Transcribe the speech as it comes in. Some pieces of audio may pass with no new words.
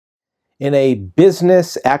In a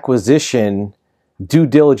business acquisition due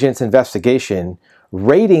diligence investigation,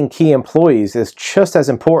 rating key employees is just as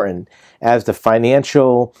important as the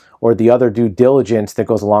financial or the other due diligence that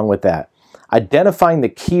goes along with that. Identifying the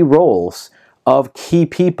key roles of key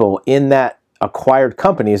people in that acquired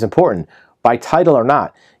company is important, by title or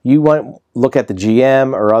not. You want to look at the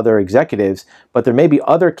GM or other executives, but there may be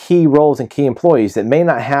other key roles and key employees that may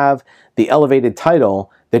not have the elevated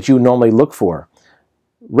title that you normally look for.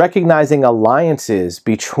 Recognizing alliances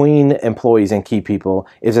between employees and key people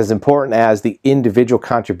is as important as the individual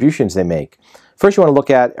contributions they make. First, you want to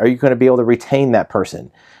look at, are you going to be able to retain that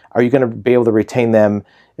person? Are you going to be able to retain them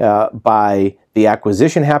by the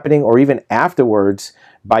acquisition happening, or even afterwards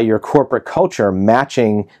by your corporate culture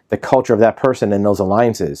matching the culture of that person and those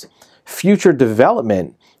alliances? Future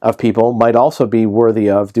development of people might also be worthy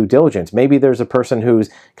of due diligence. Maybe there's a person who's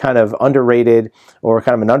kind of underrated or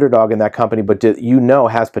kind of an underdog in that company, but you know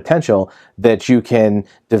has potential that you can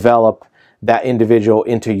develop that individual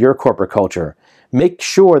into your corporate culture. Make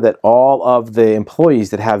sure that all of the employees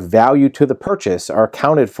that have value to the purchase are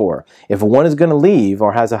accounted for. If one is going to leave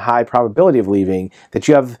or has a high probability of leaving, that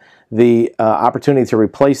you have the opportunity to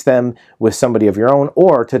replace them with somebody of your own,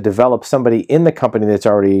 or to develop somebody in the company that's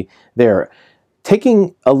already there.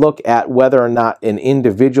 Taking a look at whether or not an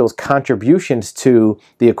individual's contributions to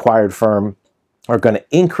the acquired firm are going to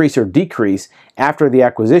increase or decrease after the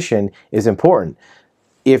acquisition is important.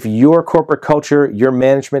 If your corporate culture, your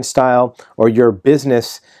management style, or your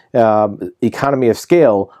business economy of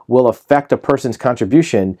scale will affect a person's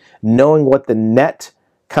contribution, knowing what the net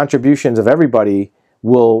contributions of everybody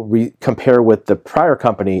will compare with the prior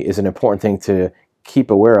company is an important thing to keep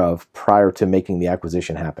aware of prior to making the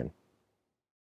acquisition happen.